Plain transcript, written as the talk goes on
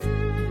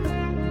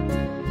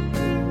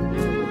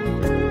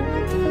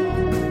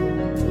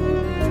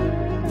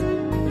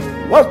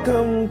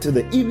Welcome to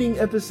the evening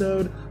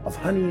episode of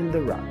Honey in the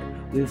Rock.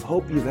 We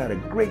hope you've had a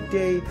great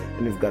day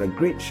and we've got a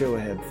great show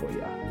ahead for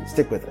you.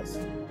 Stick with us.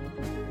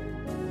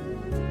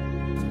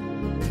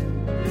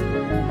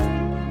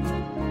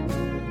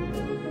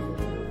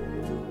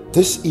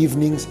 This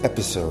evening's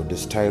episode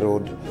is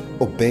titled,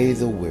 Obey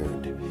the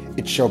Word.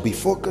 It shall be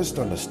focused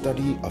on a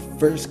study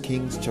of 1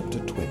 Kings chapter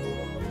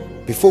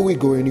 20. Before we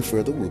go any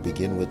further, we'll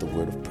begin with a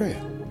word of prayer.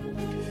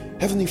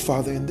 Heavenly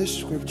Father, in this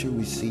scripture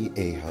we see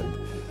Ahab.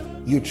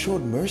 You'd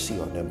showed mercy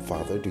on him,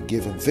 Father, to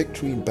give him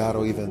victory in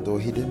battle even though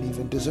he didn't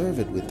even deserve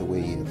it with the way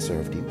he had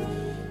served you.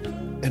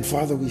 And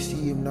Father, we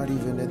see him not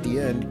even at the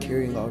end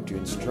carrying out your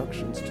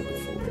instructions to the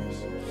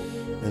fullest.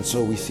 And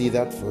so we see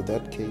that for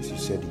that case, you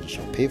said he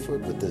shall pay for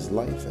it with his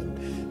life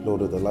and,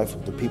 Lord, of the life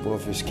of the people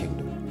of his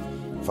kingdom.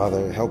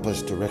 Father, help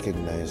us to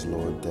recognize,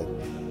 Lord, that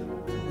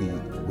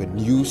when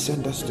you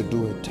send us to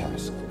do a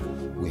task,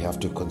 we have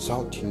to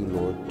consult you,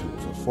 Lord, to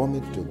perform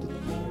it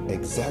to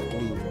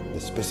exactly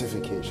the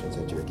specifications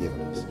that you've given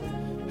us.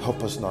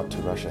 Help us not to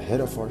rush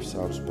ahead of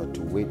ourselves, but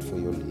to wait for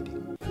your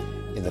leading.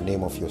 In the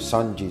name of your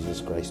Son,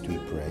 Jesus Christ, we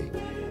pray.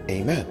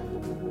 Amen.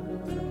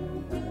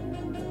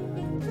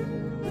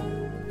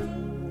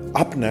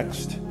 Up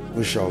next,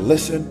 we shall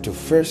listen to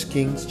 1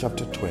 Kings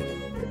chapter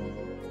 20.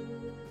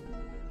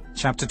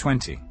 Chapter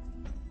 20.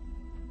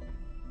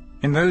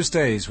 In those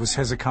days was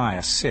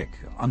Hezekiah sick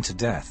unto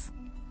death.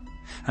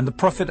 And the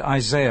prophet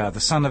Isaiah the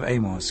son of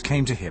Amoz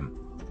came to him,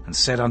 and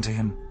said unto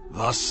him,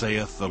 Thus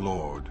saith the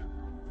Lord,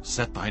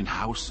 Set thine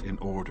house in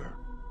order,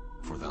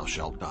 for thou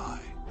shalt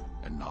die,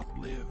 and not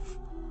live.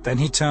 Then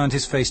he turned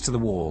his face to the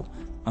wall,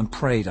 and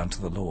prayed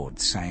unto the Lord,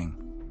 saying,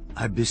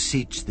 I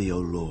beseech thee, O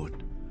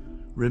Lord,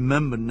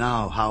 remember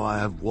now how I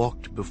have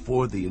walked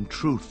before thee in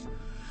truth,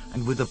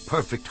 and with a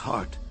perfect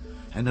heart,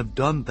 and have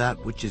done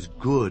that which is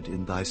good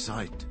in thy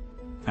sight.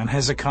 And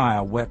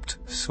Hezekiah wept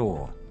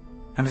sore.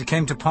 And it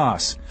came to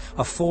pass,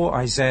 afore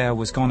Isaiah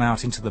was gone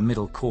out into the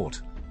middle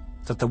court,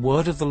 that the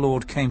word of the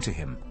Lord came to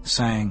him,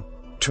 saying,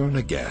 Turn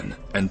again,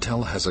 and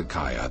tell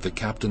Hezekiah the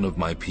captain of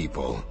my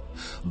people,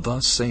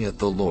 Thus saith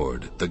the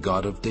Lord, the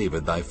God of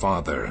David thy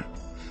father,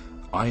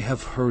 I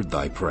have heard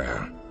thy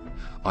prayer,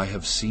 I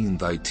have seen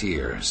thy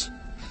tears.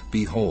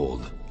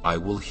 Behold, I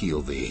will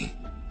heal thee.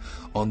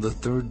 On the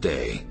third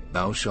day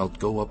thou shalt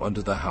go up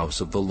unto the house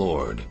of the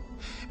Lord,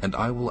 and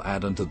I will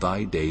add unto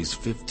thy days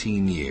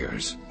 15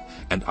 years.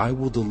 And I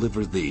will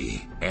deliver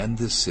thee and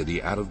this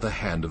city out of the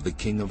hand of the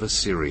king of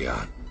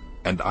Assyria.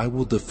 And I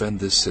will defend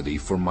this city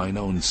for mine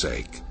own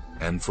sake,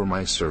 and for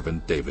my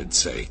servant David's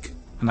sake.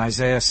 And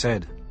Isaiah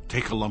said,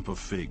 Take a lump of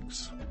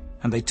figs.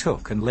 And they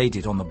took and laid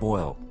it on the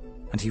boil,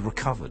 and he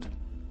recovered.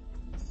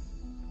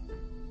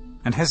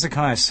 And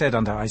Hezekiah said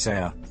unto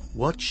Isaiah,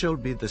 What shall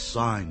be the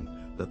sign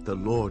that the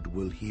Lord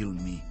will heal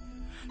me,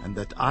 and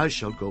that I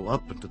shall go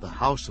up into the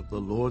house of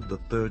the Lord the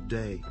third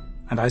day?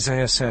 And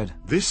Isaiah said,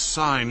 This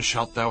sign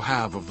shalt thou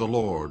have of the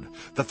Lord,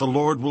 that the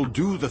Lord will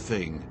do the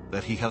thing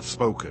that he hath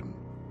spoken.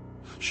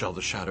 Shall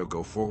the shadow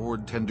go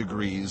forward 10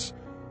 degrees,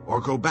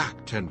 or go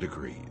back 10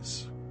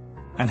 degrees?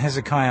 And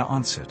Hezekiah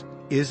answered,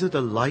 Is it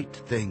a light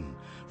thing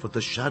for the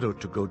shadow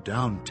to go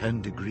down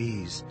 10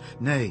 degrees?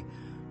 Nay,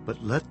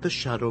 but let the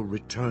shadow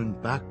return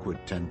backward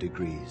 10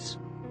 degrees.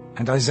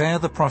 And Isaiah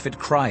the prophet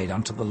cried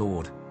unto the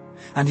Lord,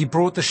 and he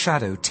brought the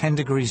shadow 10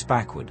 degrees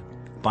backward,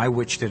 by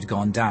which it had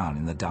gone down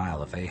in the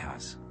dial of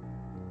Ahaz.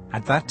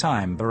 At that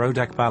time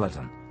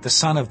Berodach-Baladan, the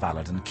son of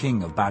Baladan,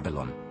 king of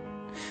Babylon,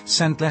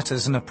 sent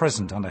letters and a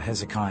present unto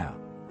Hezekiah,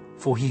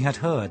 for he had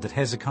heard that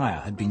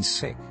Hezekiah had been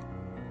sick.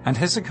 And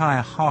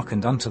Hezekiah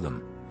hearkened unto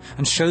them,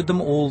 and showed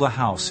them all the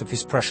house of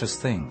his precious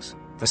things,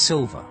 the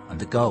silver and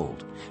the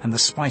gold, and the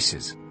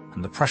spices,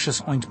 and the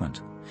precious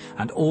ointment,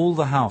 and all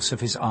the house of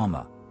his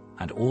armor,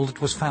 and all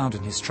that was found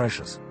in his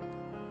treasures.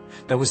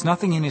 There was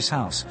nothing in his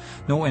house,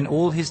 nor in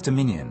all his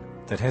dominion,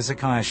 that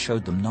Hezekiah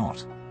showed them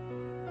not.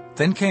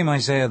 Then came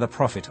Isaiah the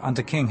prophet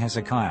unto King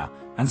Hezekiah,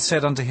 and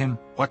said unto him,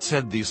 What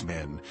said these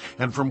men,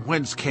 and from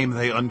whence came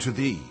they unto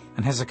thee?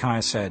 And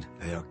Hezekiah said,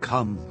 They are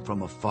come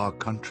from a far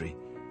country,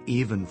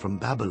 even from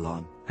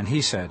Babylon. And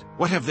he said,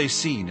 What have they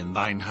seen in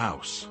thine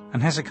house?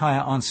 And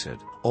Hezekiah answered,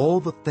 All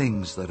the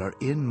things that are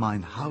in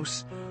mine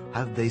house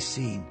have they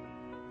seen.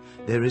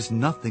 There is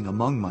nothing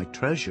among my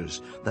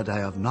treasures that I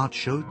have not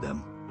showed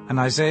them. And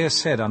Isaiah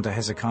said unto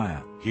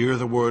Hezekiah, Hear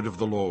the word of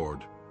the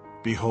Lord.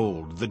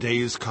 Behold, the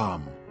days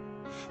come,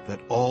 that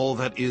all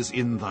that is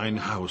in thine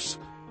house,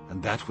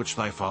 and that which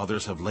thy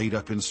fathers have laid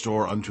up in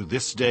store unto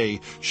this day,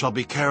 shall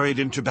be carried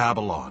into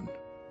Babylon.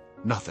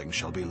 Nothing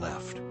shall be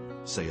left,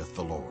 saith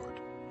the Lord.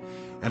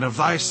 And of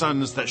thy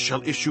sons that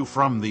shall issue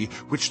from thee,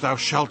 which thou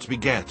shalt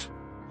beget,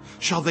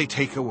 shall they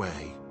take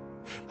away,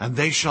 and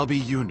they shall be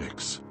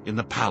eunuchs in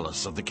the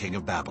palace of the king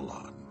of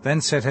Babylon. Then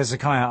said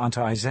Hezekiah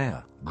unto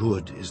Isaiah,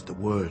 Good is the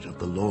word of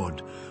the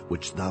Lord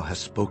which thou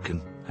hast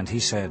spoken. And he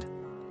said,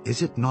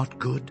 Is it not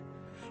good,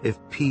 if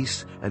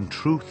peace and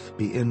truth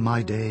be in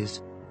my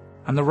days?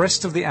 And the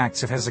rest of the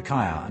acts of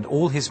Hezekiah, and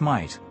all his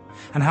might,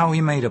 and how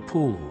he made a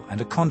pool and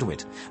a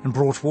conduit, and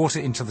brought water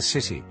into the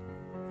city,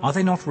 Are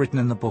they not written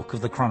in the book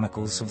of the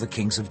Chronicles of the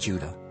kings of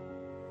Judah?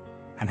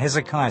 And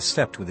Hezekiah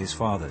slept with his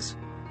fathers,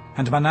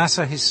 and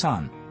Manasseh his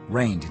son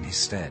reigned in his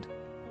stead.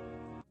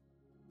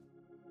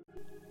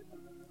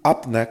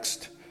 Up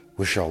next,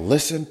 we shall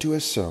listen to a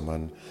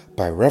sermon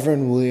by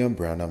Reverend William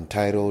Branham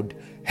titled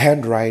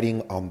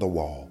Handwriting on the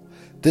Wall.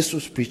 This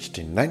was preached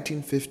in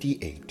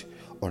 1958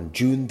 on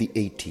June the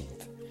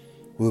 18th.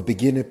 We'll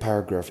begin at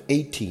paragraph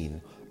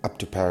 18 up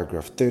to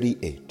paragraph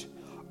 38.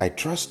 I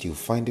trust you'll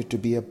find it to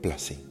be a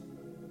blessing.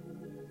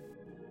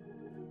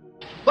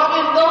 But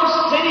in those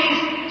cities,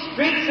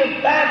 streets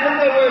of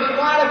Babylon, there was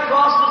right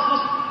across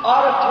this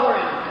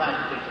auditorium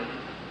practically.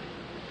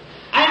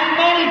 And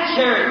many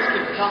chariots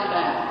could come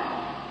down.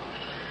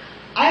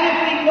 And if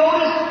we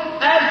notice,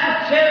 as the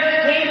chariots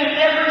came in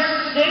every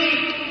city,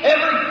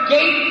 every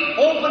gate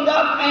opened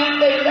up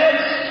and they led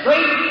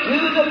straight to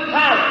the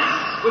palace,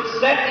 which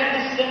sat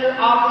in the center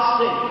of the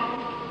city.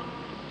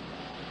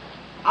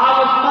 I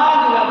was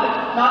reminded of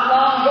it not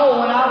long ago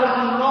when I was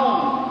in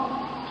Rome.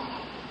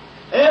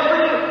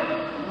 Every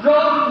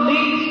road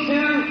leads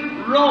to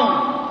Rome.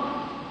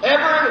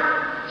 Every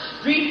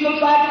street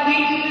looks like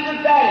leads to the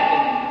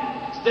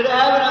Vatican. Instead of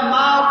having a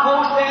mile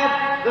post, they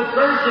have the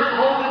birds of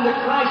hope and the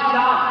Christ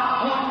child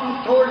pointing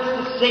towards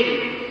the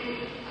city.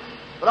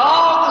 But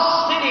all the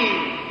city,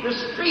 the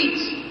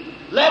streets,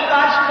 led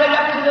right straight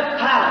up to the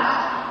palace.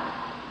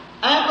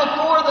 And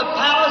before the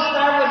palace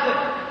there was a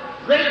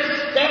great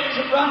step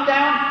to run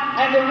down,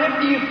 and the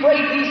river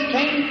Euphrates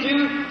came to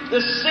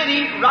the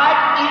city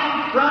right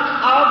in front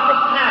of the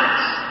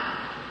palace.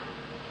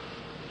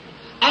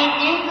 And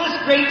in this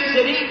great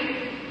city,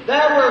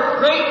 there were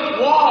great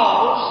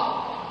walls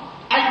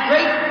and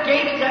great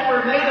gates that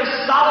were made of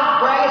solid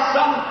brass,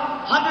 some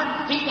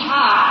 100 feet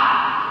high.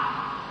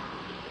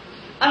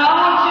 And I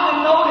want you to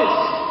notice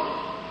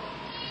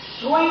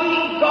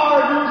swinging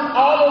gardens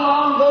all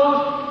along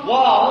those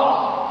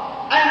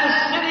walls, and the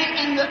city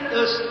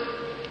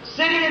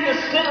in the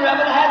center of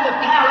it had the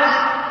palace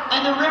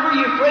and the river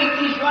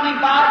Euphrates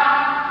running by,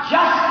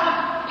 just the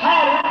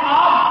pattern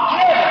of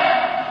heaven.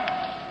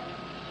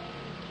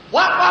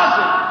 What was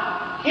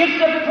it? It's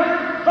a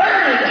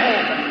perverted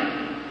heaven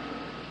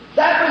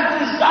that was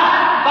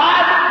designed by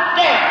the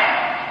devil.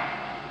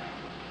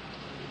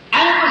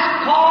 And it was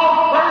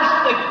called first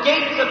the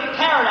gates of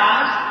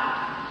paradise,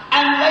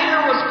 and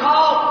later was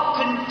called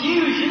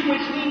confusion,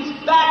 which means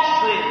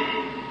backsliding.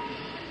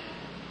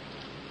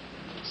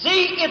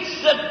 See, it's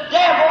the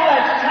devil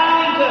that's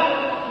trying to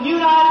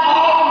unite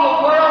all of the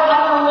world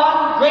under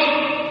one great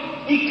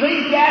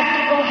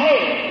ecclesiastical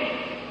head.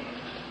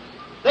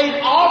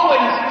 They've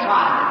always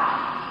tried it.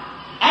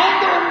 And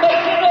they're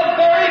making a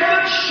very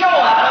good show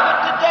out of it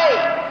today.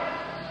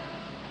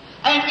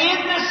 And in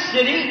this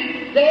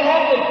city, they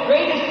had the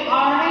greatest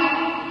army.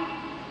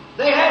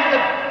 They had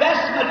the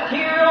best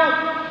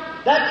material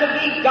that could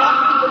be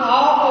gotten from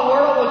all the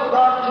world was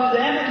brought to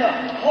them,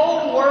 and the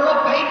whole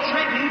world paid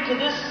tribute to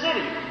this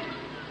city.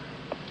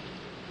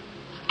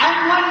 And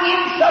when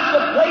in such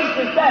a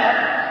place as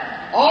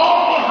that,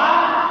 all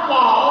behind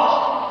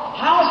walls,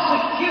 how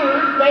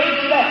secure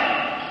they felt.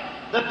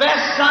 The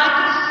best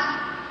scientists,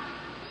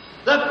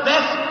 the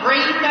best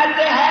brain that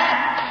they had,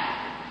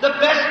 the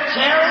best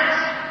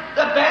chariots,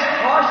 the best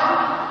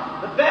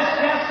horsemen, the best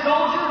dressed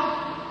soldiers,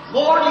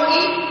 more to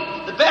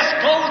eat, the best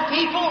clothed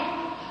people,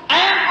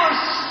 and were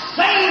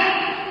safe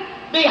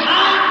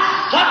behind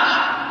such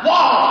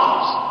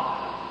walls.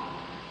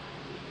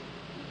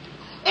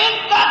 And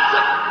that's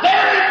a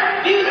very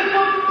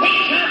beautiful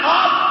picture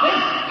of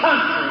this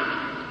country,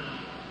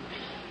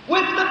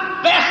 with the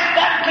best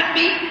that can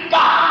be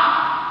gotten,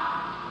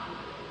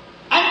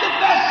 and the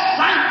best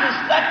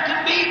scientists that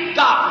can be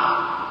gotten,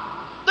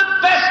 the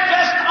best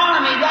dressed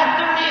army that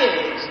there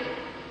is.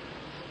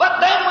 But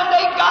then when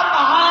they got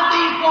behind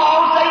these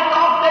walls, they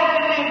thought they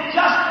could live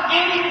just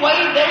any way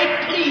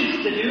they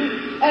pleased to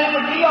do, and it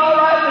would be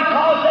all right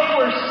because they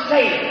were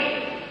safe.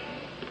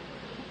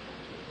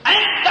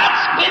 And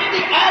that's been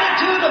the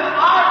attitude of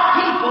our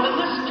people in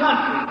this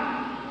country.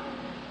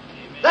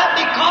 That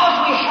because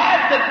we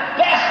have the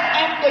best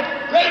and the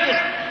greatest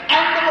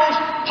and the most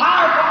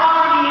powerful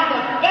army and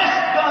the best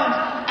guns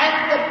and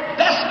the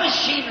best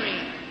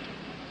machinery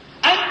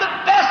and the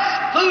best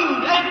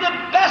food and the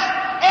best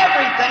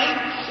everything,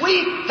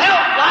 we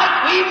felt like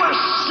we were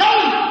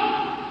safe.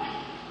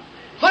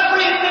 But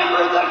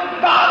remember, the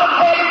God of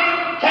heaven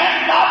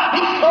cannot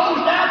be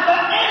closed down by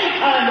any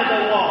kind of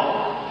a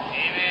wall.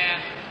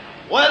 Amen.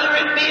 Whether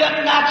it be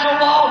a natural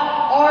wall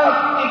or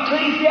an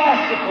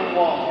ecclesiastical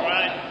wall.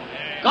 Right.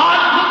 God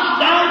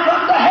looks down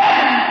from the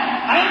heaven,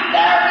 and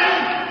there is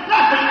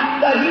nothing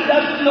that He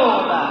doesn't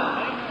know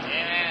about.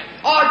 Amen.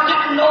 Or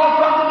didn't know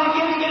from the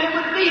beginning that it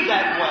would be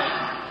that way.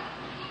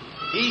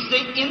 He's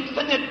the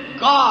infinite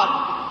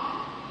God.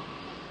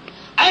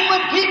 And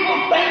when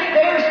people think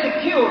they're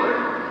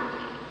secure,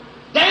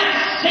 then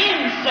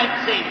sin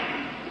sets in.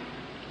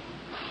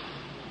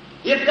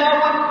 If there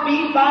would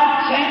be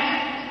by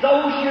chance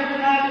those here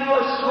tonight who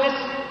are Swiss,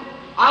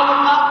 I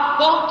would not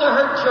want to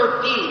hurt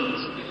your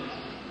feelings.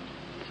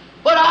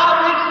 But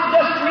I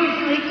just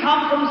recently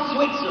come from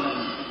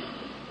Switzerland.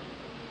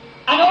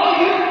 And oh,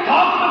 you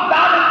talking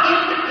about an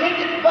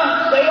independent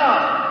bunch, they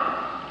are.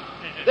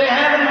 They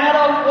haven't had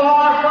a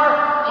war for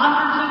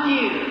hundreds of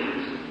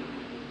years.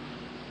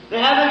 They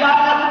haven't got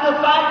nothing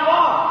to fight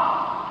for.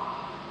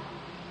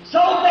 So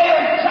they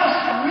are just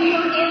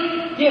real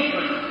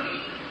indifferent.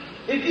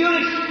 If you'll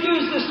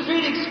excuse the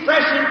street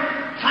expression,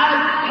 kind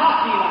of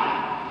cocky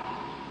like.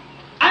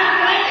 And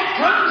when it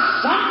comes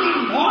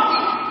Sunday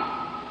morning,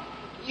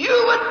 you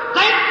would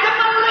think the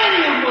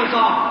millennium was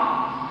on.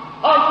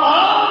 Of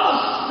all the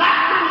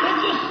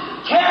sacrilegious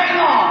carrying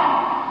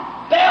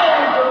on,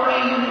 bells are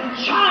ringing and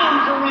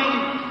chimes are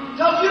ringing,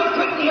 till you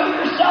couldn't hear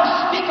yourself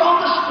speak on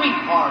the street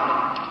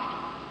hardly.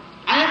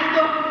 And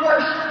the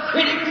worst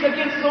critics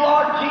against the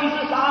Lord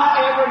Jesus I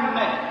ever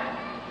met.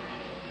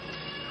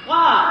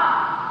 Why?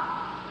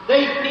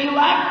 They feel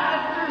like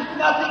that there's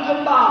nothing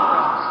to bother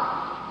us.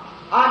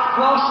 I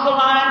crossed the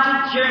line to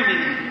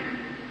Germany.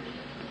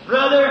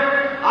 Brother,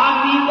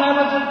 I mean there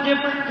was a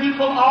different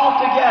people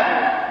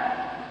altogether.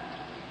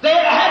 They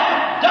had to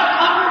duck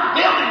under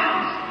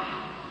buildings.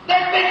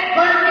 They'd been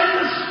burned in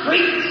the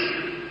streets.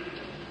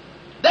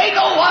 They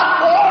know what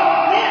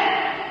war meant.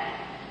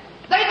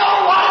 They know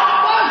what it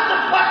was to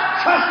put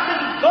trust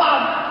in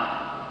God.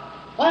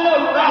 When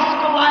a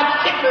rascal like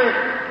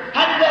Hitler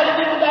had led him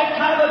into that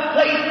kind of a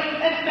place,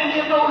 and many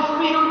of those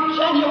real,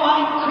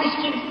 genuine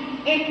Christians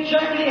in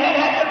Germany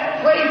had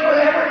to pray for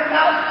every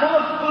mouthful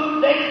of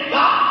food they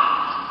got.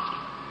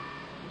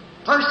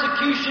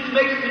 Persecution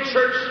makes the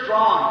church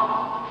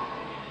strong.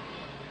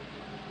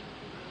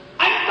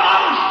 And God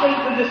will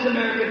strengthen this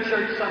American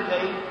church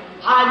someday,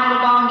 hiding in a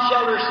bomb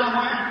shelter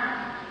somewhere.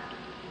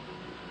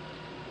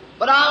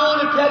 But I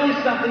want to tell you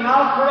something,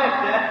 I'll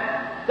correct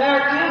that. There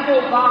is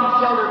no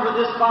bomb shelter for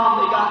this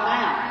bomb they got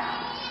now.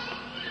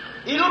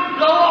 It'll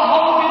blow a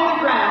hole in the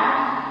ground,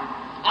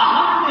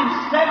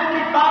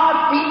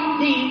 175 feet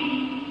deep,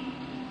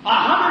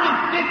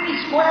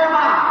 150 square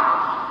miles.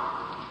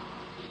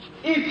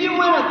 If you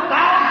went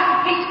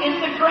 1,000 feet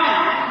in the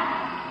ground,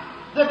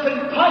 the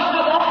concussion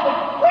of that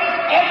would break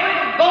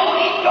every bone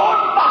in your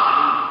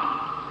body.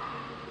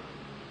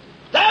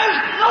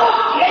 There's no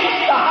place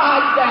to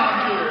hide down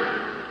here.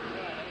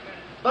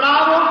 But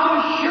I want to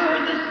assure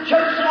this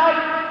church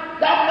tonight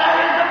that there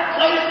is a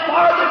place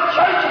for the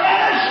church and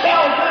a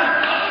shelter.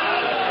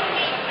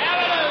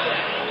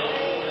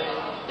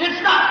 It's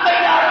not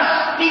made out of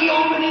steel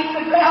beneath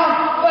the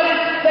ground, but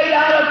it's made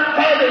out of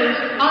feathers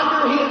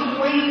under His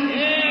wings.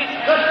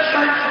 The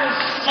church will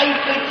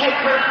safely take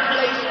her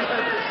place in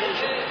her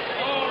position.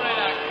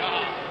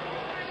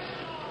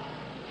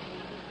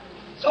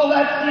 So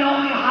that's the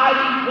only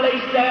hiding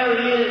place there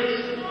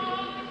is.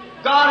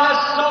 God has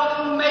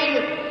so made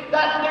it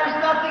that there's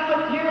nothing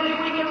materially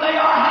we can lay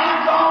our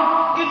hands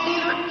on. It's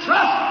either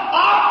trust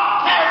or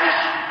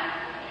perish.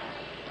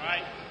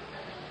 Right.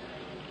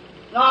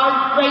 Our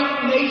great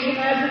nation,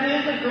 as it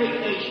is a great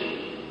nation,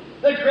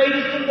 the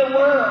greatest in the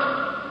world,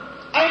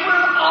 and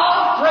we're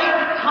all afraid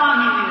of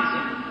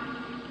communism.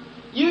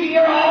 You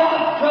hear all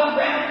the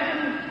programs,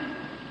 and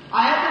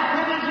I had the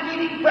privilege of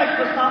eating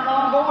breakfast not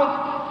long ago with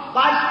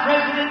Vice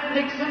President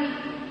Nixon,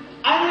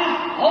 and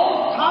his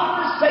whole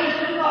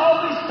conversation,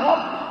 all his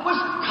talk, was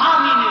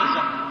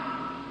communism.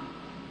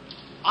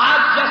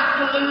 I'm just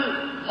a little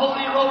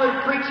holy roller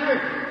preacher.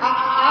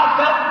 I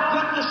felt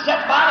good to sit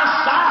by his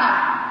side.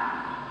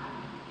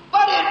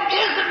 But it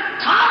isn't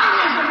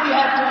communism we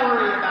have to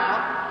worry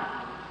about.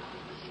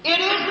 It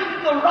isn't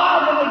the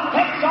robin that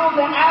pecks on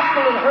the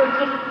apple that hurts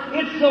it.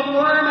 It's the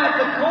worm at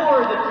the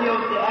core that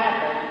kills the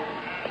apple.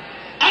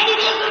 And it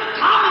isn't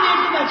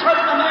communism that's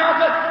hurting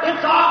America.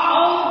 It's our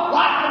own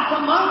blackness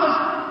among us,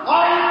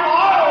 our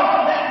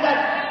immorals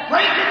that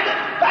breaking the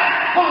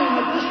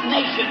backbone of this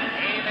nation.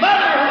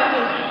 Motherhood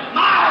is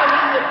mired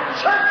and the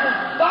church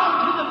has gone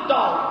to the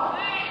dog.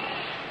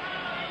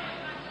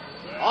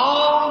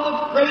 All the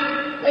great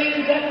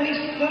things that we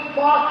stood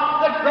for,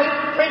 the great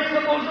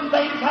principles and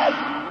things has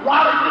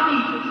rotted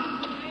beneath us.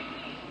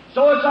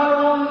 So it's our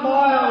own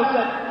morals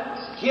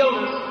that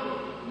killed us,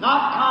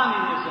 not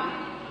communism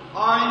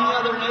or any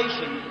other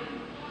nation.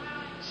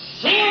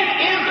 Sin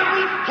is a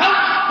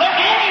reproach to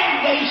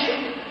any nation.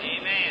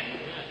 Amen.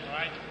 All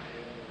right.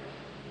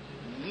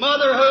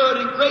 Motherhood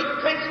and great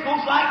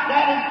principles like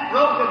that is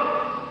broken.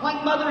 When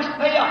mothers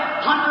pay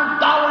 $100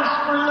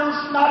 for a little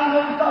snotty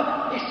little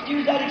dog,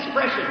 excuse that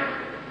expression,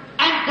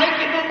 and take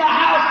it in the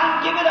house and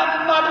give it a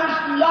mother's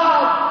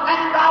love and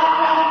ride it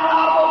around in an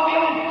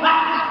automobile and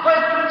practice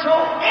birth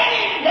control,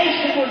 any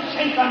nation will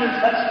shake under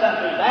such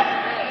stuff as that.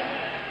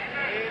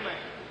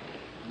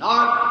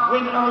 Our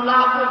women are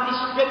allowed to be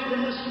stripped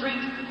in the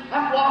streets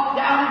and walk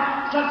down in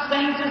such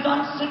things as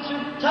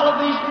uncensored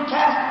television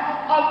cast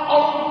of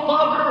old,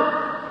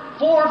 vulgar,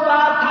 4 or 5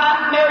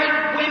 time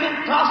married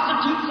women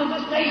prostitutes of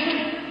this nation,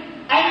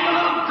 and the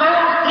little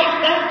girls take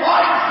them for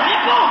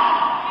example.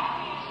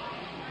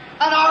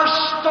 And our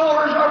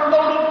stores are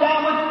loaded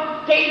down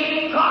with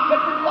Davy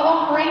Crockett and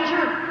Lone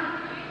Ranger.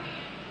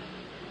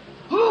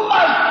 Who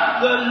was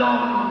the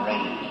Lone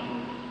Ranger?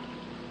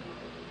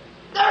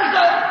 There's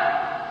a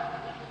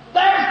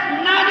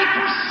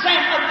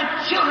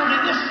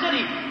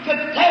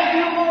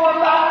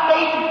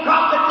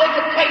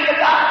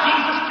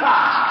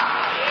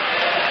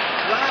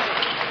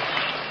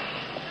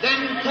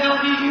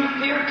tell me you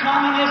fear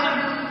communism.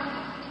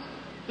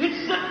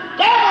 It's the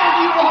devil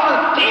you want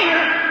to fear.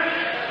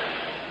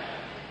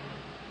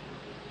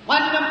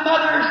 When the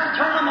mothers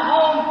turn them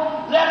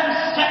home, let them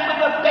sit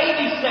with a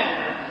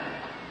babysitter.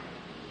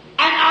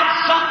 And not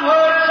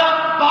somewhere at some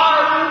bar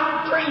room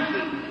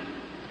drinking.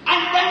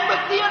 And then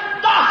with the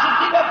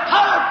audacity to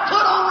cut her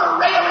foot on a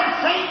rail and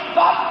say,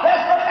 God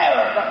bless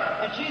America.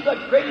 And she's the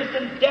greatest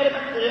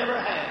impediment that ever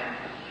had.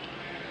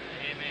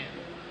 Amen.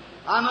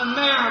 I'm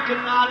American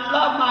and I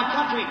love my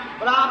country,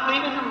 but I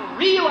believe in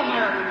real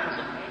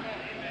Americanism.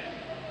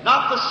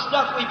 Not the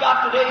stuff we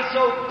got today,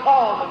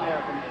 so-called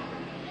Americanism.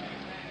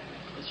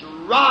 It's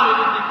rotted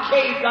and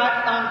decayed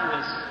right under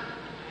us.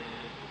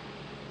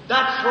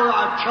 That's where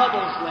our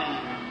troubles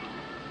land.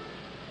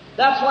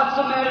 That's what's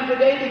the matter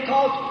today,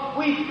 because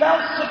we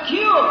felt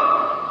secure.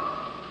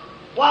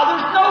 While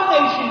there's no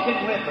nation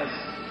can whip us.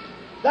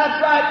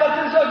 That's right, but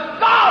there's a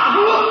God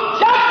who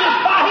will judge us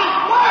by His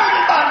Word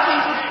and by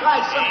Jesus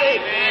Christ someday,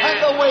 and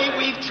the way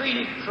we've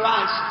treated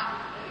Christ.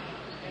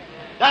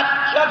 That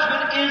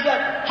judgment is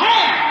at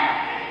hand.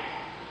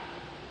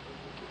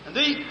 And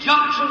these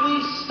junction,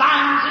 these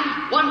signs, these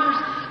wonders,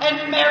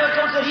 and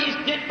miracles that He's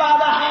did by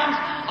the hands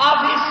of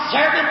His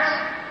servants,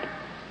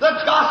 the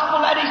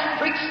gospel that He's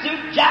preached through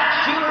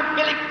Jack Shuler,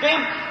 Billy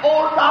Graham,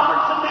 Oral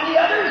Roberts, and many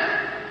others,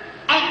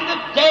 and the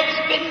dead's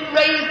been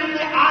raised and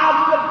the eyes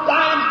of the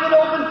blind's been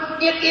opened,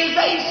 it is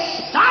a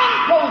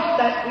signpost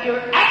that we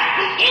are at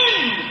the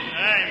end.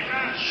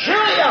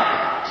 Surely a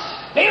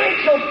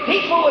spiritual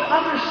people would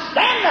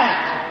understand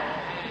that.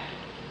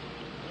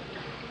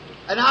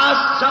 And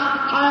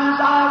sometimes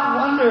I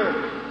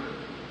wonder.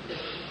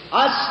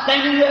 I was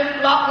standing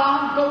there not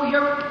long ago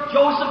here at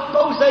Joseph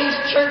Bose's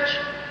church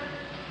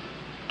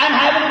and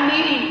having a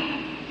meeting.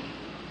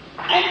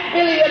 And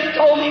Billy had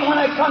told me when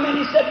I come in,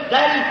 he said,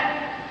 Daddy,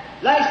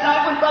 last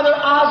night when Brother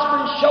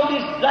Osborne showed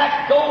his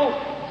black gold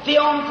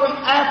film from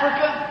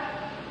Africa,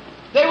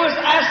 they was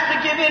asked to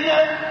give in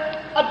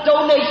a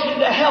donation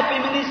to help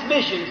him in his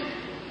missions.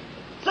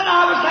 So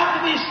I was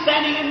happened to be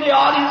standing in the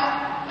audience,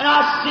 and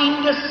I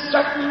seen this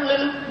certain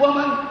little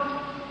woman,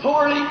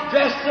 poorly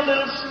dressed, a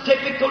little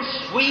typical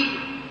Swede,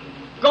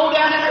 go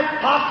down in her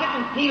pocket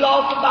and peel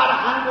off about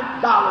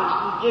 $100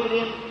 and give it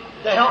in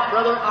to help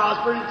Brother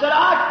Osborne. And said,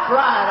 I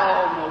cried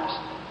almost.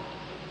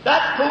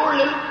 That poor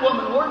little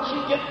woman, where'd she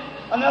get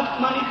enough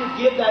money to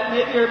give that,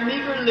 maybe her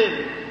meager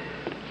living?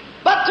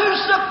 But to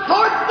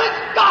support the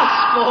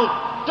gospel,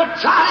 to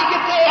try to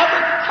get to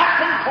every crack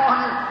and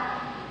corner,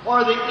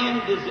 for the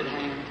end is at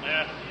hand.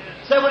 Yeah.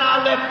 So when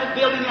I left the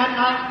building that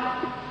night,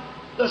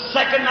 the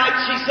second night,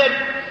 she said,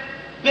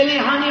 Billy,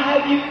 honey,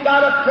 have you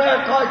got a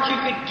prayer card you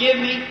could give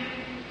me?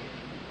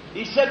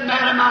 He said,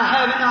 Madam, I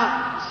haven't.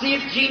 I see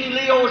if Jeannie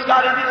Leo's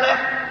got any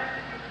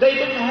left. They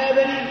didn't have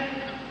any.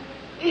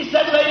 He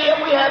said, Lady,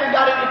 we haven't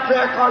got any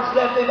prayer cards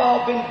left. They've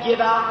all been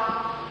give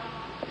out.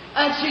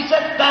 And she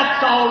said,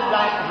 that's all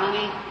right,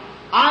 honey.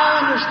 I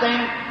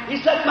understand. He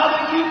said,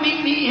 Mother, you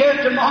meet me here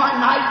tomorrow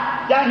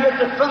night, down here at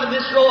the front of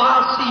this row.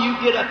 I'll see you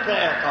get a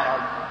prayer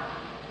card.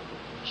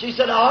 She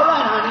said, all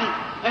right, honey.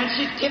 And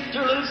she tipped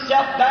her little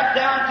self back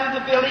down through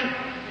the building.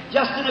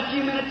 Just in a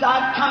few minutes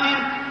I'd come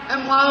in,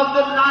 and while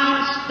the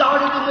line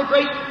started in the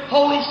great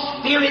Holy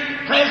Spirit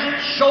presence,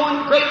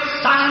 showing great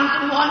signs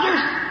and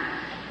wonders,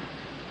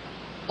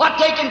 what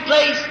taking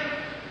place?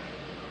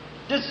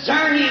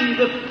 Discerning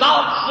the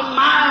thoughts and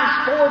minds,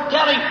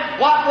 foretelling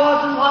what was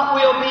and what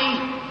will be.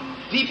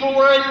 People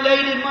were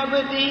elated when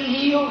we were being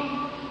healed.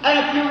 And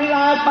if you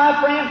realize,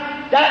 my friend,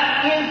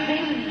 that is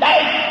the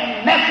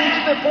last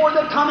message before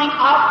the coming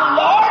of the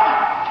Lord.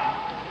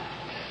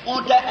 I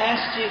want to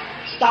ask you,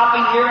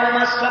 stopping here on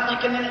my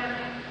subject a minute.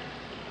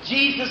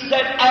 Jesus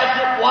said, as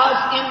it was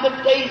in the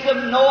days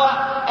of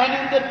Noah and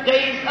in the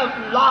days of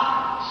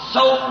Lot,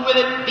 so will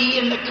it be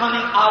in the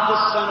coming of the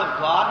Son of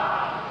God.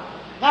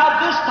 Now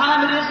this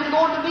time it isn't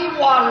going to be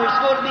water, it's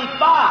going to be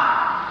fire.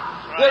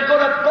 Right. They're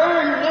going to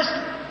burn this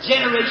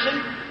generation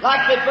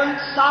like they burnt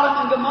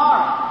Sodom and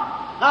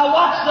Gomorrah. Now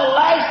what's the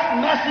last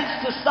message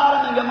to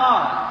Sodom and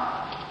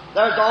Gomorrah?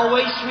 There's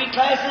always three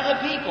classes of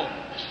people.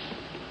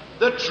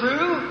 The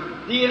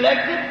true, the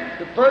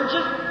elected, the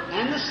virgin,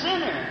 and the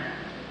sinner.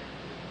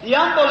 The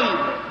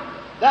unbeliever.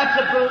 That's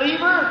a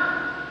believer,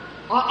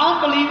 an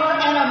unbeliever,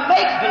 and a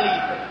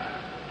make-believer.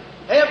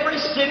 Every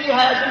city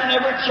has them and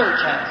every church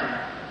has them.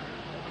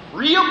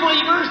 Real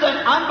believers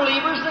and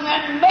unbelievers and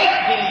then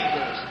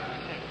make-believers.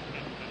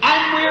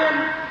 And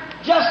we're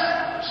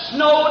just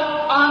snowed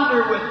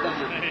under with them.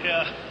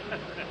 Yeah.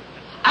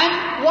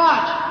 And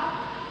watch,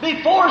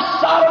 before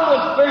Sodom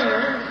was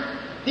burned,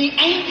 the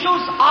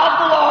angels of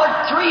the Lord,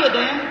 three of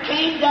them,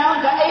 came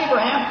down to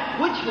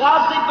Abraham, which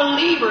was the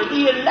believer,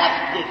 the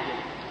elected,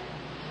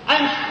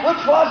 and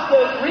which was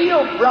the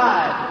real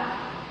bride,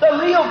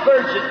 the real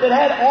virgin that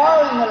had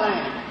oil in the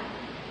lamp.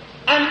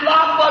 And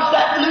Lot was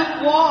that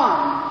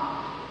lukewarm.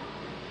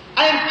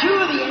 And two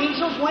of the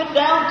angels went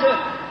down to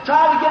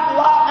try to get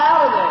Lot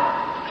out of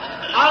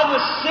there, out of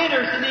the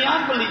sinners and the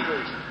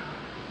unbelievers.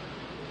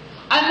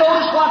 And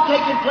notice what's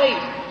taking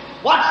place.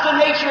 What's the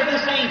nature of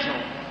this angel?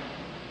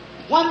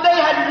 When they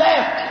had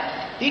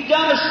left, He'd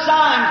done a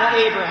sign to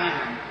Abraham,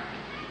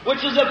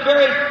 which is a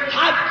very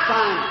type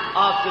sign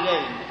of today.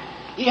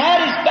 He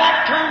had his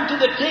back turned to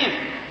the tent,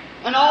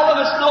 and all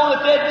of us know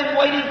that they'd been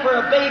waiting for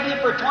a baby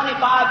for 25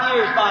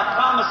 years by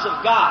promise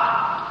of God.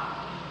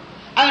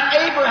 And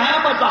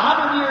Abraham was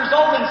 100 years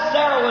old and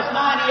Sarah was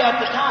 90 at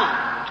the time.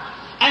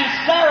 And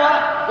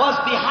Sarah was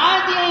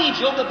behind the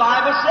angel, the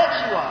Bible said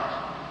she was.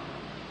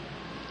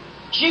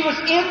 She was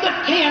in the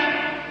tent,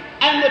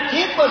 and the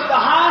tent was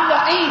behind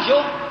the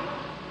angel,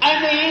 and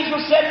the angel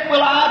said,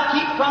 will I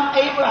keep from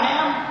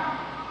Abraham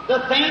the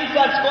things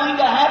that's going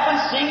to happen,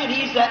 seeing that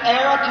he's the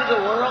heir to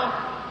the world?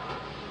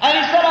 And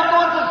he said, I'm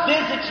going to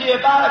visit you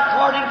about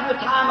according to the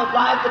time of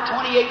life, the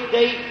 28th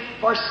day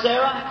for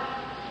Sarah.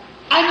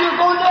 And you're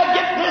going to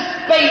get this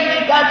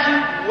baby that you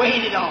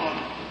waited on.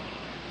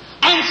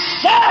 And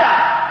Sarah,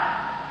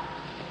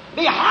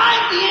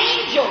 behind the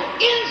angel,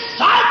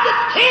 inside the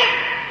tent,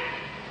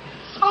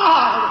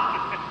 smiled.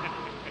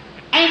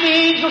 And the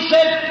angel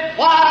said,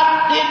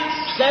 why did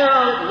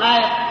Sarah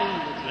laugh in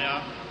the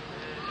tent?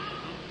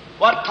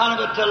 What kind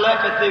of a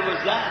telepathy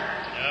was that?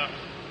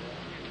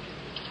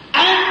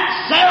 And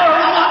Sarah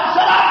ran up and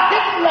said, I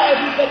didn't laugh.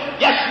 He said,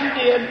 yes, you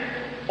did,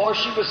 for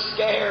she was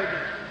scared.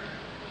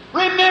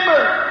 Remember,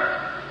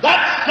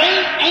 that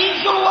same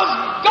angel was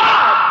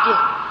God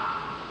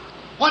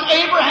when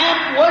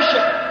Abraham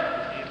worshiped.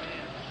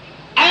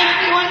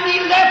 And when he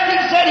left, he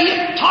said he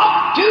had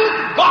talked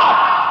to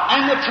God.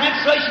 And the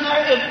translation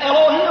there is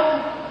Elohim,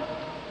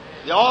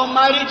 the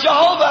Almighty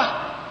Jehovah,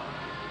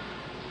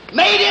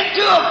 made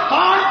into a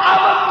form of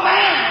a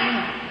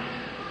man.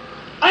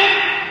 And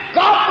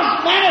God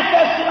was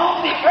manifested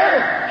on the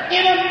earth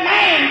in a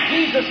man,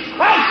 Jesus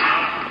Christ,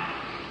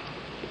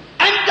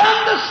 and done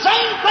the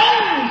same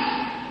things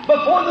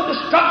before the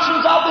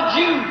destructions of the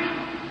Jews.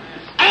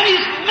 And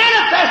He's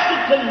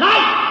manifested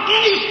tonight in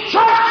His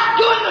church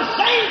doing the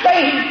same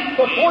things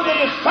before the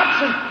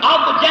destruction of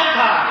the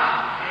Gentiles.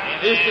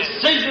 His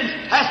decision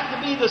has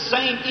to be the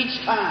same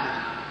each time.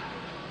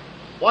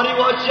 What He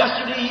was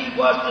yesterday, He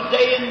was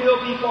today, and will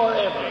be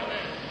forever.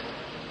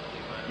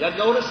 You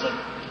notice it?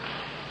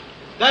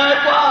 There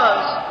it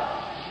was,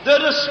 the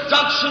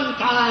destruction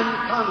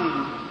time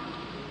coming,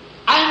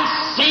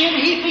 and sin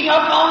heaping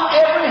up on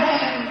every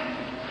hand.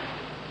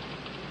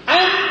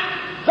 And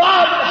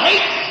God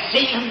hates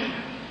sin.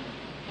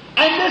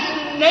 And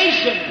this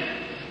nation,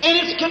 in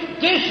its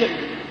condition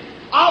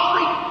of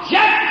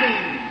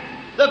rejecting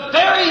the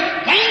very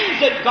things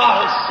that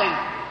God has sent.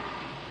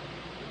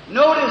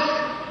 Notice,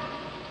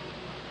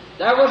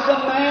 there was a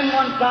man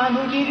one time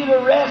who needed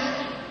a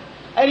rest,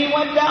 and he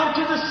went down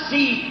to the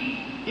sea.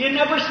 He had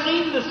never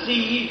seen the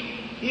sea.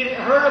 He had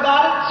heard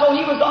about it, so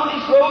he was on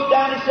his road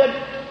down. He said,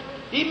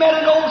 he met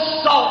an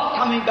old salt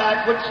coming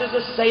back, which is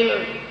a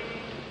sailor.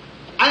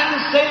 And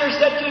the sailor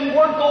said to him,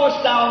 where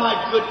goest thou,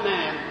 my good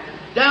man?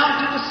 Down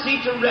to the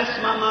sea to rest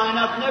my mind.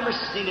 I've never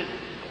seen it.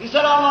 He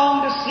said, I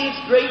long to see its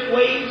great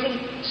waves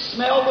and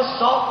smell the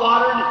salt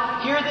water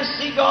and hear the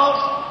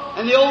seagulls.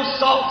 And the old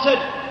salt said,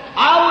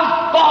 I was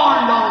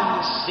born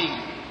on the sea.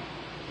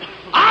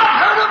 I've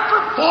heard it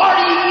for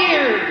 40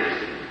 years.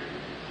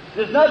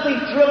 There's nothing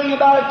thrilling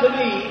about it to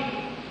me.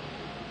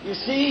 You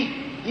see,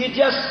 you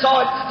just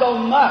saw it so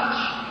much.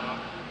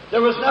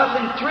 There was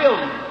nothing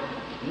thrilling.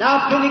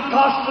 Now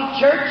Pentecostal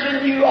church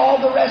and you, all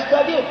the rest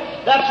of you,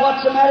 that's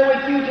what's the matter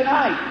with you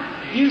tonight.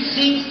 You've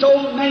seen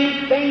so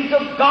many things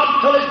of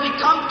God till it's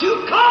become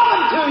too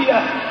common to you.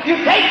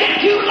 You take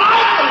it too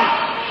lightly.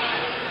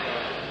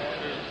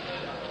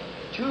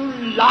 Too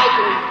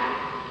lightly.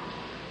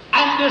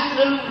 And this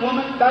little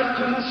woman, back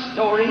to my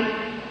story,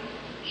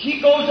 she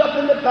goes up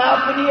in the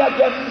balcony, I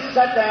guess, and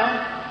sat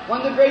down.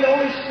 When the great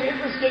Holy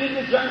Spirit was getting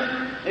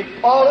discernment,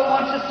 all at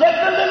once it said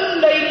the little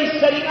lady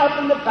sitting up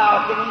in the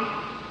balcony,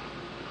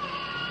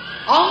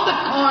 on the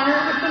corner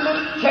with the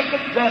little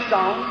checkered dress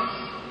on,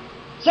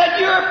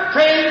 said, you're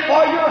praying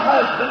for your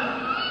husband,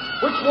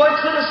 which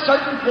works in a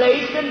certain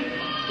place, and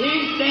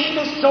his name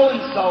is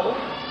so-and-so,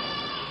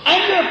 and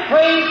you're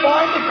praying for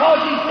him because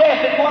he's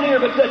deaf in one ear,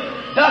 but said,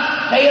 thus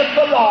saith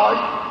the Lord,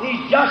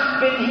 he's just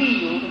been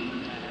healed.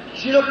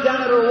 She looked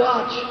down at her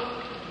watch.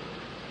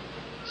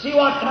 See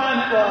what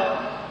time it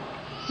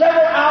was.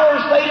 Several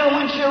hours later,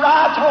 when she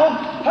arrived home,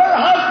 her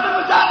husband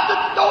was out the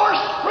door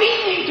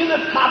screaming to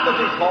the top of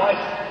his voice.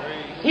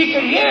 He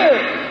could hear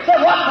her. Said,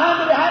 what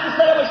time did it happen?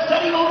 Said, I was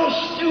sitting on a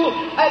stool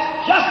at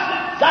just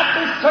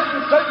exactly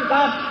certain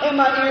time, and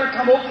my ear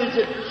come open. It's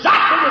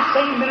exactly the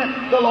same minute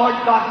the Lord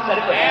God said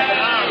it would happen.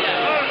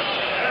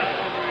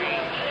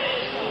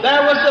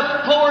 There was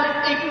a poor,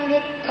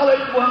 ignorant,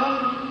 colored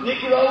woman,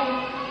 Negro,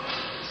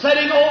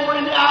 sitting over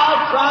in the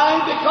aisle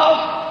crying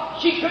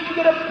because she couldn't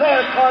get a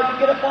prayer card to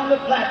get up on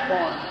the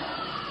platform.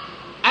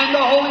 And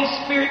the Holy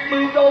Spirit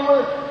moved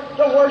over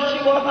to where she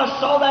was. I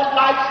saw that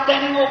light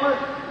standing over,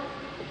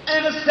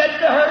 and I said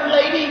to her,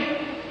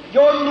 lady,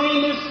 your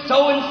name is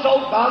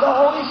so-and-so by the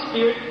Holy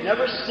Spirit.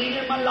 Never seen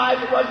her in my life.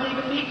 It wasn't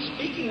even me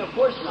speaking, of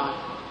course not.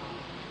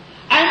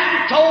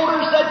 And told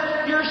her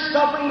that you're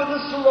suffering with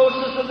the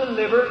cirrhosis of the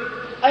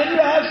liver, And you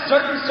have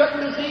certain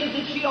disease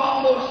that she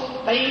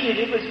almost fainted.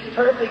 It was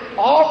perfect.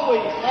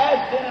 Always has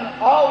been and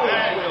always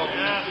will be.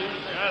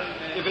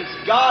 If it's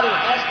God, it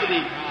has to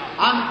be.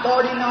 I'm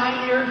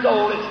 49 years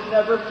old. It's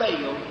never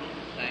failed.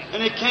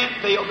 And it can't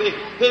fail.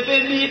 If it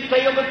been me, it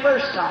failed the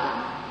first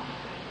time.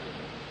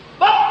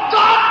 But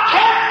God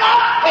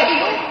cannot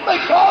fail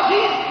because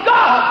He's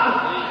God.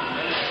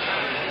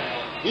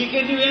 He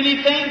can do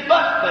anything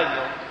but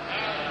fail.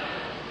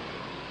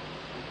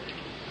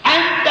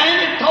 And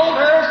Daniel told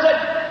her,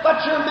 said,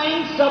 but your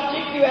main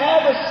subject, you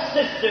have a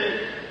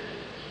sister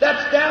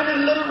that's down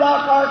in Little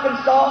Rock,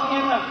 Arkansas,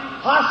 in a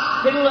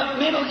hospital, a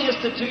mental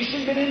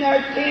institution, been in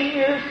there 10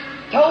 years,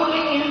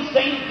 totally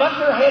insane, butting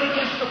her head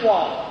against the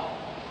wall.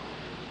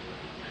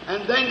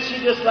 And then she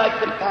just like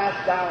to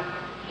pass out.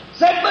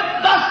 Said,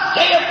 but thus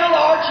saith the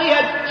Lord, she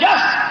had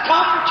just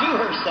come to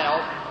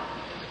herself.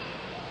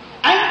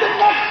 And the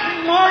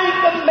next morning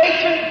the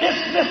matron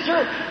dismissed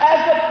her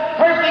as a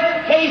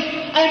perfect case,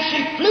 and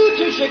she flew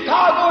to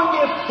Chicago and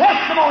gave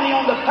testimony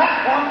on the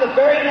platform the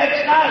very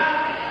next night.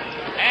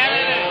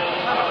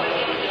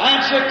 And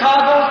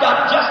Chicago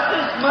got just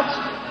as much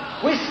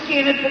whiskey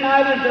in it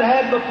tonight as it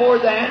had before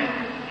then.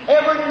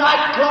 Every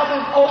nightclub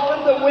is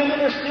open, the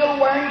women are still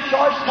wearing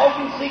shorts,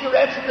 smoking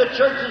cigarettes, and the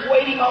church is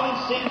waiting on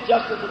sin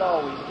just as it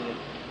always did.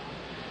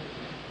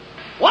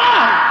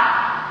 Why?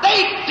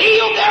 They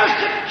feel they're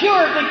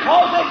secure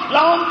because they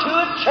belong to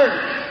a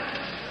church.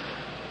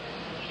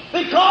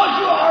 Because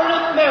you are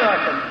an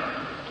American.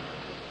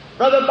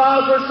 Brother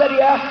Bosworth said he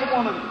asked a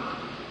woman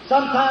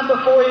sometime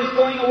before he was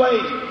going away,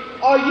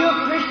 are you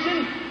a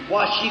Christian?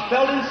 Why, she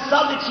felt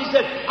insulted. She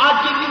said,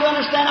 I'd give you to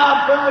understand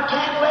I'd burn a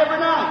candle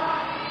every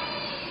night.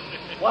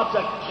 What's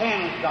a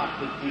candle got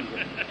to do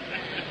with it?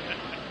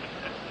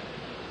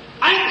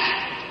 And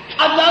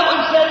another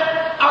one said,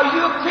 are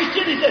you a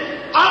Christian? He said,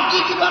 I'll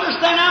give you to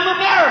understand I'm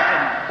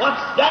American.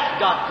 What's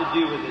that got to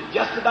do with it?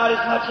 Just about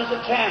as much as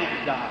a candle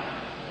does.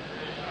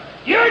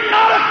 You're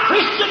not a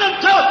Christian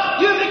until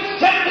you've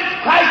accepted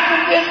Christ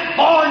and been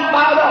born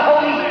by the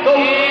Holy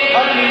Ghost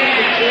underneath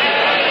the church.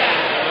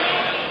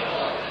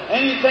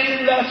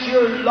 Anything less,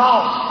 you're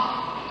lost.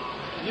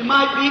 You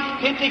might be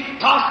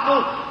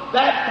Pentecostal,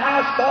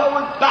 baptized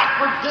forward,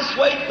 backward, this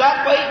way,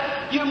 that way.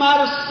 You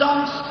might have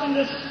sung in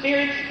the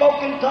Spirit,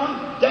 spoken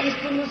tongues,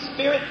 danced in the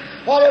Spirit,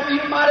 whatever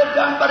you might have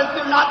done, but if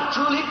you're not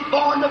truly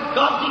born of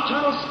God's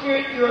eternal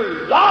Spirit,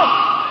 you're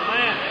lost.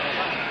 Amen.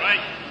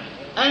 Right.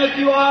 And if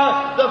you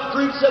are, the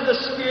fruits of the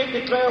Spirit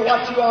declare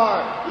what you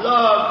are.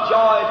 Love,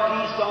 joy,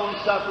 peace,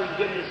 long-suffering,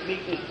 goodness,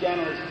 meekness,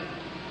 gentleness,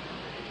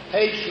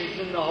 patience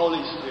in the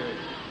Holy Spirit.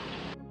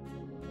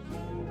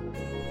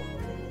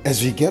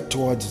 As we get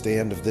towards the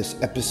end of this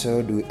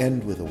episode, we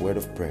end with a word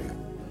of prayer.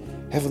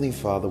 Heavenly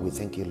Father, we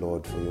thank you,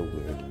 Lord, for your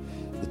word.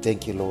 We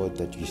thank you, Lord,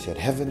 that you said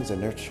heavens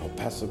and earth shall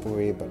pass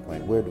away, but my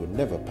word will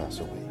never pass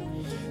away.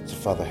 So,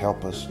 Father,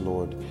 help us,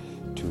 Lord,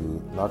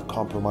 to not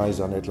compromise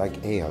on it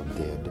like Ahab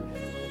did,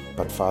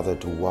 but, Father,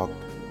 to walk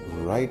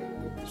right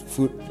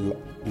foot,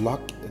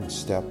 lock and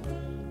step,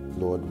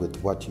 Lord,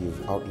 with what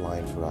you've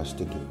outlined for us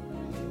to do.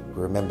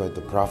 Remember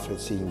the prophet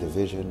seeing the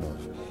vision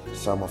of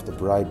some of the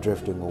bride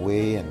drifting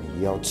away, and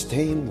he yelled,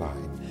 stay in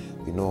line.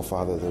 We know,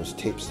 Father, those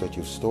tapes that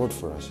you've stored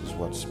for us is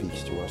what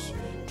speaks to us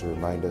to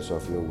remind us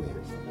of your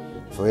ways.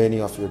 For any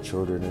of your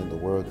children in the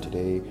world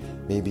today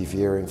may be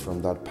veering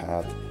from that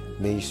path,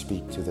 may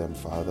speak to them,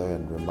 Father,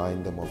 and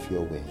remind them of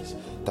your ways,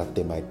 that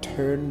they might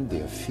turn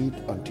their feet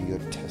unto your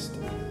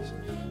testimonies.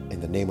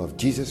 In the name of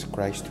Jesus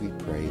Christ we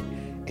pray.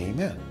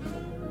 Amen.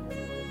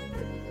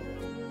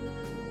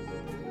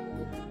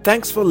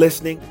 Thanks for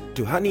listening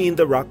to Honey in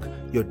the Rock,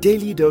 your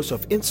daily dose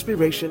of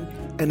inspiration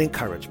and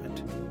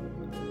encouragement.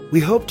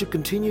 We hope to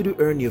continue to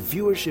earn your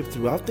viewership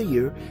throughout the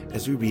year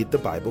as we read the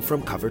Bible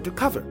from cover to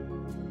cover.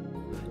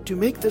 To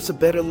make this a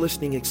better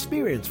listening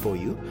experience for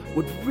you,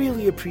 would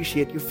really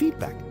appreciate your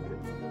feedback.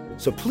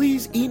 So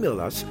please email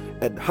us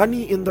at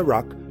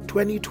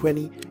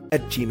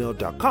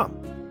honeyintherock2020@gmail.com.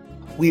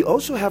 We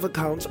also have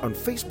accounts on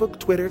Facebook,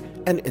 Twitter,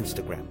 and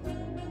Instagram.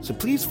 So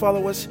please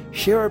follow us,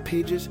 share our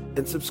pages,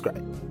 and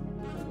subscribe.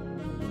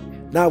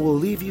 Now we'll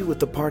leave you with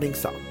the parting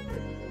song.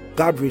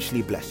 God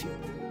richly bless you.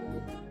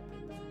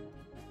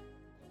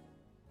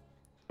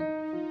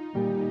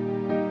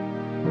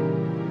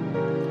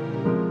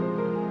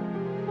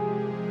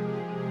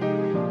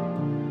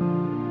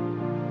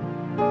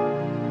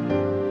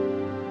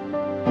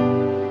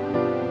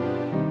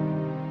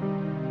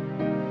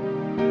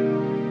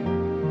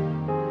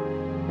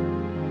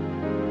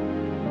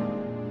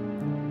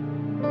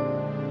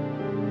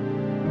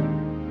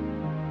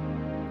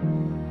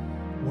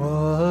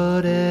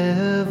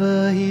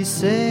 Whatever he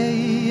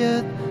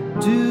saith,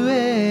 do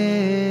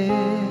it.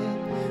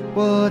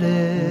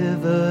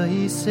 Whatever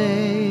he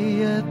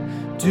saith,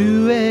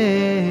 do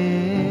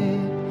it.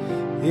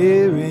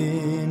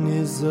 Herein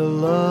is the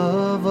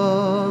love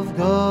of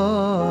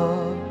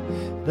God,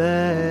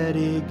 that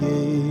he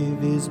gave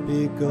his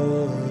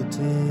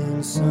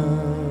begotten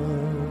Son.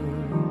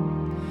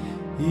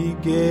 He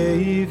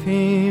gave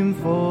him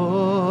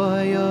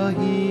for your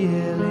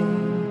healing,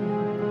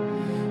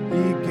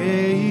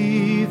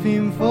 gave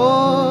him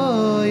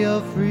for your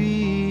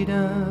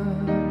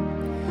freedom.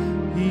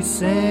 He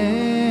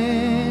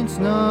sent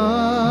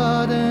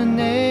not an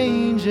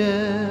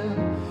angel,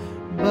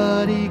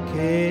 but he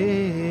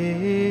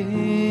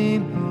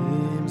came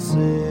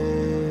himself.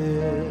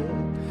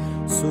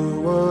 So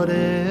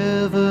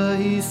whatever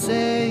he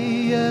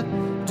saith,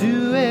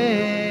 do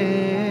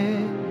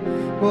it.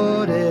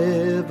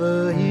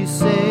 Whatever he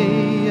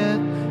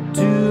saith,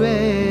 do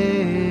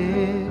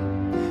it.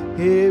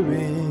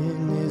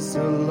 Herein is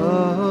the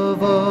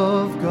love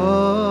of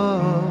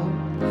God,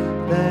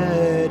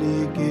 that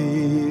he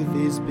gave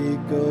his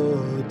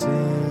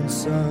begotten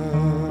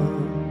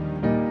Son.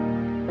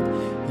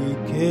 He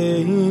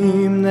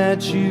came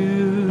that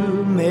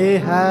you may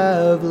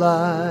have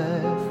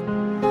life,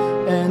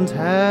 and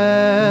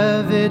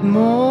have it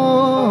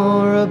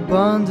more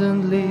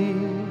abundantly.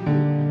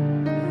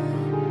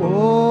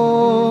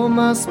 Oh,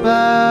 must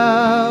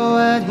bow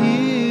at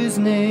his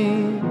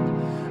name,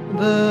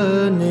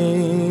 the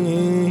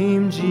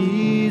name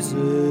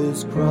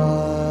Jesus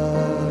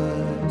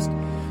Christ.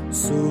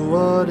 So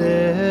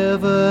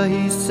whatever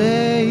he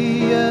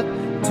saith,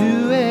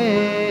 do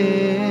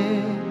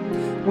it.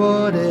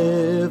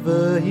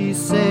 Whatever he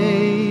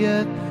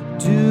saith,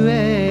 do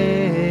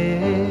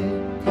it.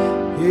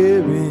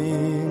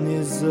 Herein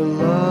is the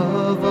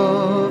love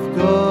of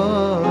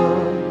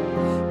God,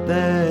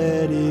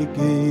 that he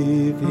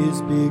gave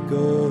his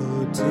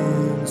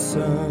begotten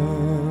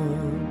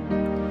Son.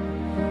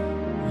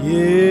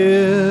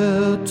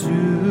 Yield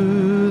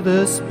to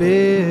the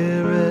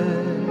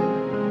Spirit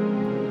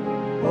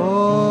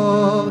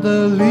of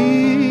the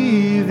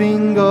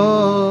living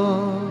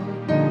God.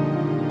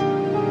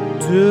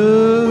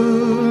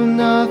 Do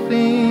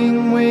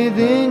nothing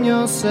within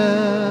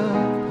yourself,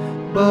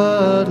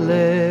 but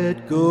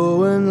let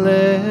go and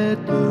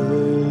let the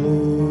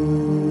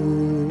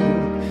Lord.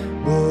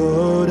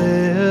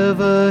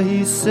 Whatever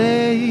he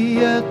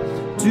saith,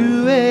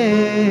 do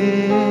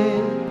it.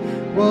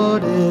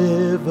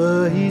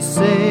 Whatever he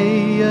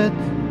saith,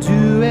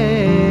 do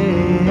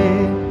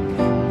it.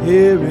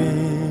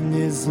 Herein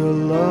is the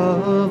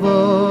love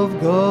of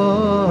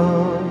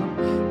God,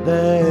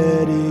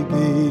 that he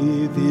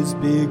gave his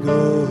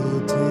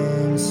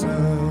begotten Son.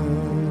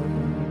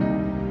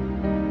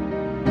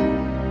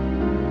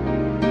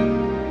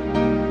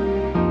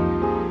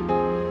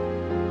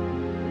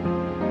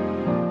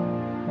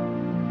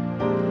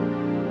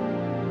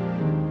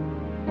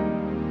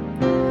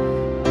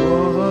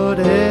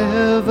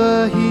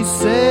 Whatever he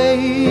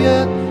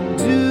saith,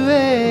 do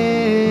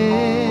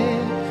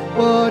it.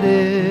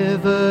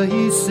 Whatever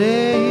he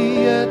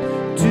saith,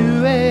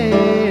 do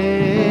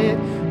it.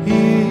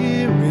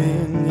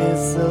 Herein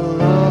is the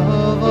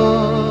love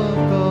of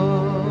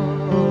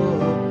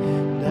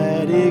God,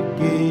 that he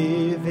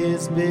gave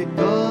his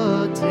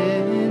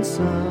begotten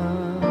Son.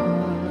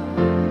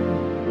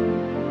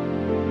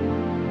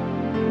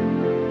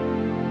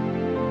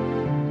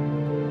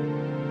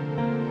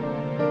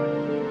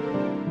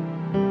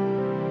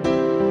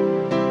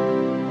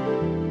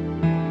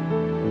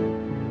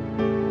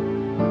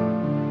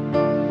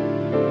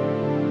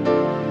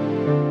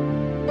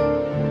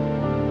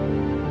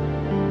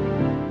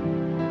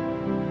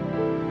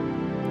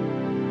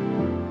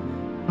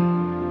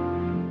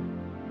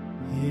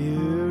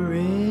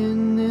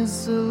 Herein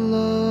is the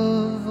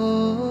love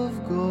of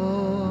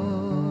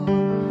God,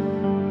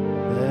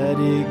 that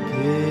he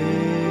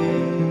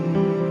gave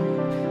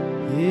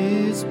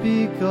his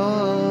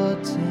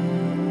begotten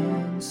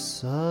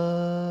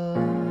Son.